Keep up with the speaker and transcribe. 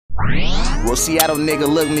Well, Seattle nigga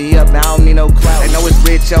look me up, I don't need no clout. They know it's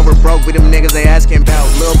rich over broke, with them niggas they asking about.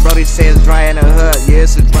 Lil' Brody says dry in the hood, yeah,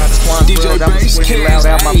 it's a dry squad. DJ I'm swinging loud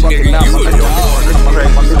out my fucking mouth.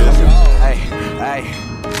 Hey,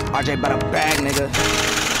 RJ by the bag, nigga.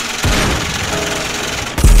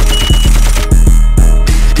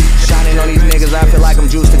 On these niggas, I feel like I'm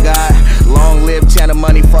juiced to God. Long live Channel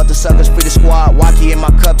Money, fuck the suckers, free the squad. Wacky in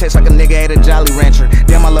my cup, tastes like a nigga ate a Jolly Rancher.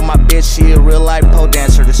 Damn, I love my bitch, she a real life pole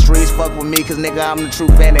dancer. The streets fuck with me, cause nigga, I'm the true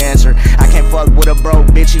fan answer. I can't fuck with a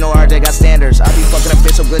broke bitch, you know RJ got standards. I be fucking a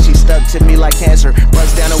bitch so good, she stuck to me like cancer.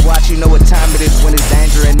 Bust down to watch, you know what time it is when it's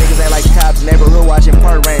danger. And niggas ain't like cops, neighborhood watching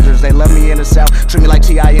park rangers. They love me in the south, treat me like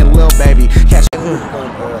T.I. and Lil Baby. Catch just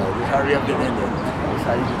hurry up, get in there. That's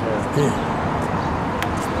how you can tell.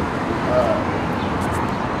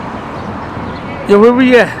 Yo, where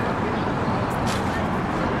we at?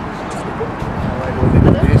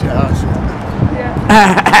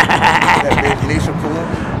 That bitch Nisha cool.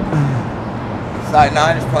 Side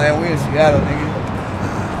 9 is playing. We in Seattle, nigga.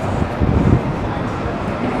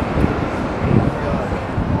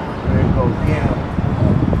 There it goes again.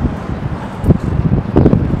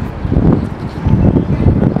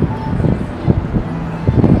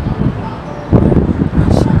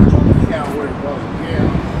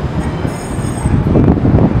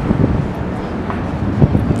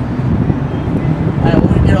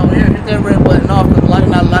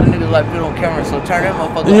 Like put on camera, so turn that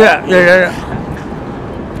motherfucker off. Yeah.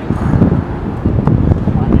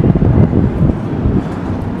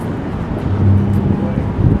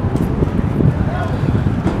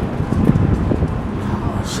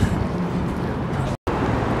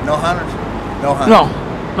 No hunters? No hunters.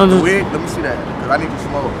 No. The wig? Let me see that. Cause I need to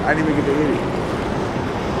smoke. I didn't even get the hit it.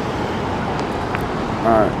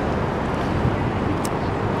 Alright.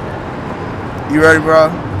 You ready, bro?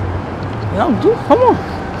 Yeah, dude, come on.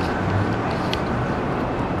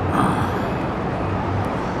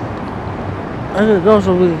 I gotta go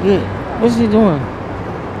so we can get. What's he doing?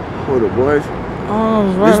 Who, the boys? Oh,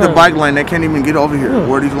 it's right. This is the bike lane. They can't even get over here. Yeah.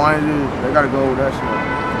 Where these lines is, they gotta go over that shit.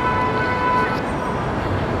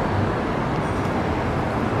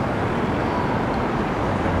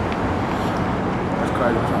 That's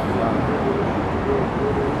crazy.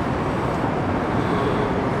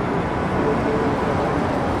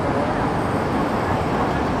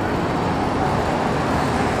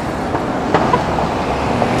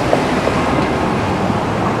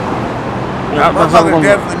 Motherfuckers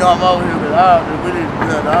definitely know I'm over here, but I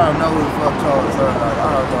don't know who the fuck told us. I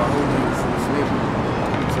don't know who needs to sleep.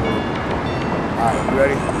 So, alright, you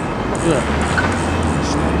ready? Yeah.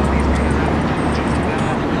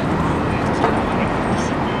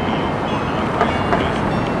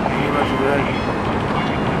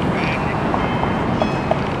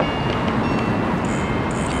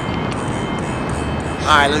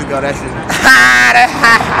 Alright, let's go. That's it.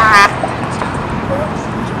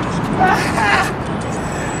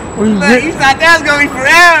 Man, you thought that was gonna be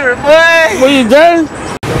forever, boy. What you done?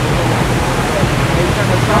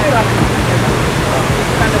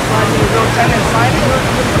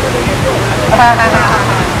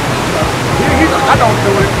 I don't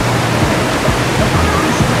do it.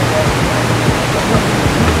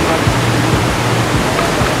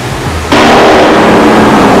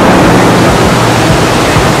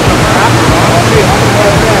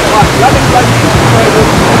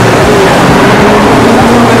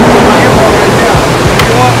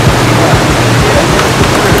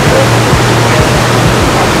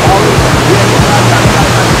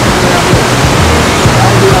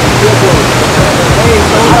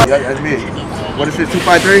 That's me. What is it,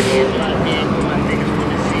 253?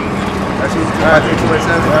 That's you, 253,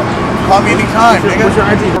 287? Call me anytime, nigga. What's your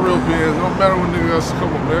ID? Real biz. Don't matter when nigga else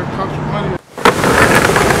come up there. Cost you money.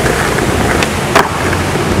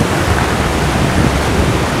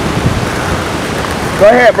 Go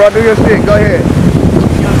ahead, bro. Do your shit. Go ahead.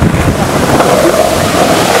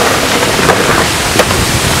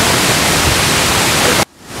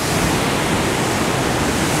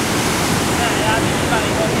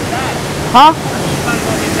 Huh?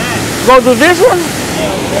 Go to this one?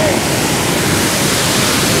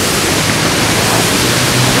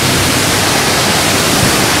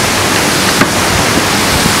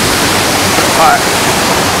 Alright.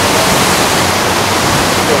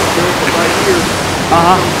 Right here.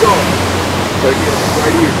 Uh-huh. Right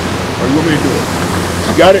here. Or you want me to do it?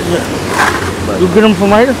 You got it? Yeah. You get him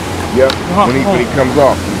from later? Yeah. When he comes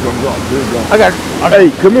off. There you go. I got it. Hey,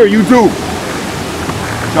 come here, you too.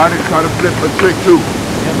 Try to flip a trick too.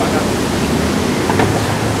 Yep, I got it.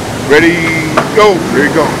 Ready, go. There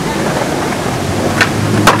you go.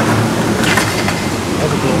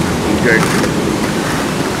 That's good. Okay.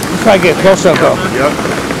 Let's try to get close up though. Yep.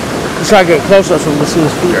 Let's try to get close up so we can see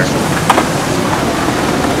his feet. Okay.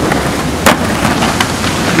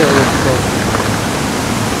 Get a little close.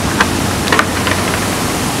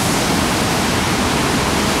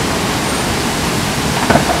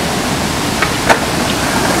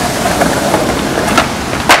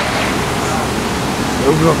 There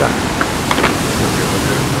we go, guys.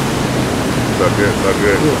 Not good, not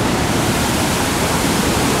good. Yeah.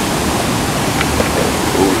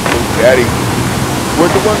 Ooh, daddy.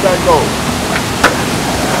 Where'd the one guy go?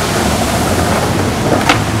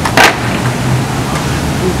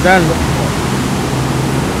 He's done.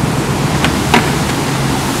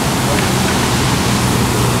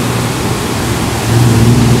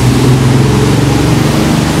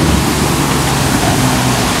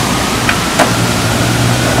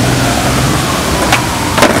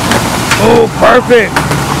 Oh, perfect.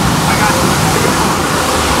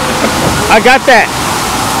 I got that.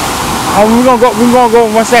 We're gonna go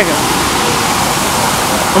in 1 second.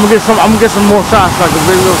 I'm gonna get some more shots like a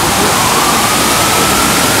video.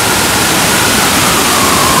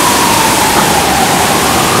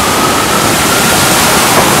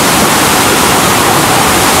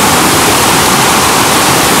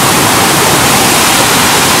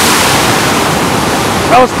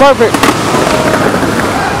 That was perfect.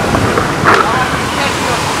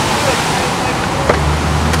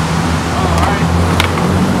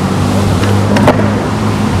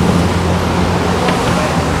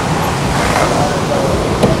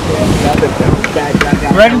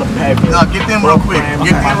 Ready? No, get them real quick.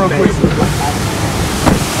 Get them real quick.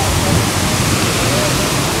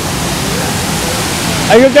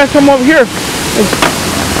 Hey, you guys come over here.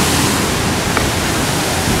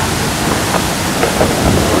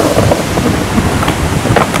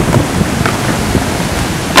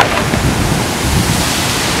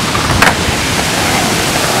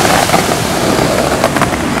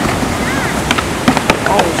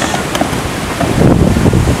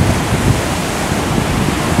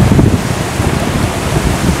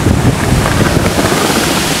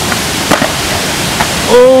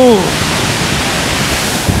 Oh,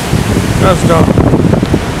 that's dope.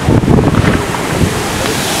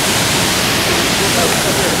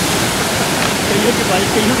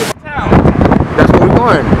 That's where we're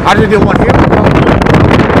going. I just didn't want him to come.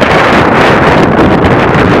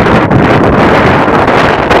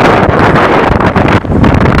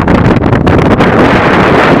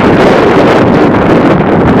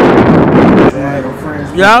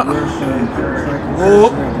 Yeah.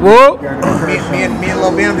 Whoop. Whoop. Me and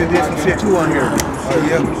Lil Bam did some shit too on here.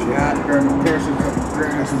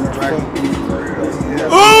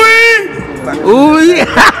 Ooh, yeah.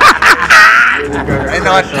 Ain't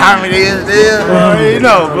know what time it is, dude. You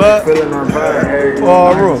know, but.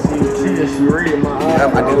 Oh, bro.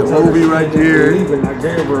 Yep, I did a movie right there. It's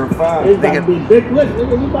about to be big lick,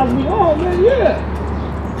 nigga. We about to be on, man.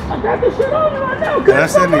 Yeah. I got this shit on me right now.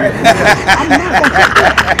 That's it, nigga.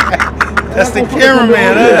 That's the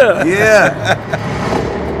cameraman, huh? Yeah.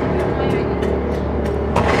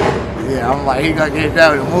 Yeah, I'm like, he gonna get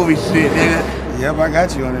down with the movie shit, nigga. Yep, I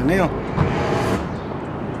got you on the nail.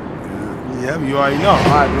 Yep, you already know. All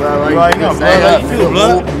right, bro. You already know, bro. How you feel,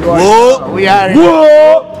 blood? Whoop. We out here.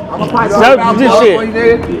 Whoop. I'm gonna This shit.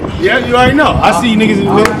 nigga. Yeah, you already know. I see you niggas in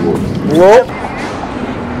the middle. Whoop.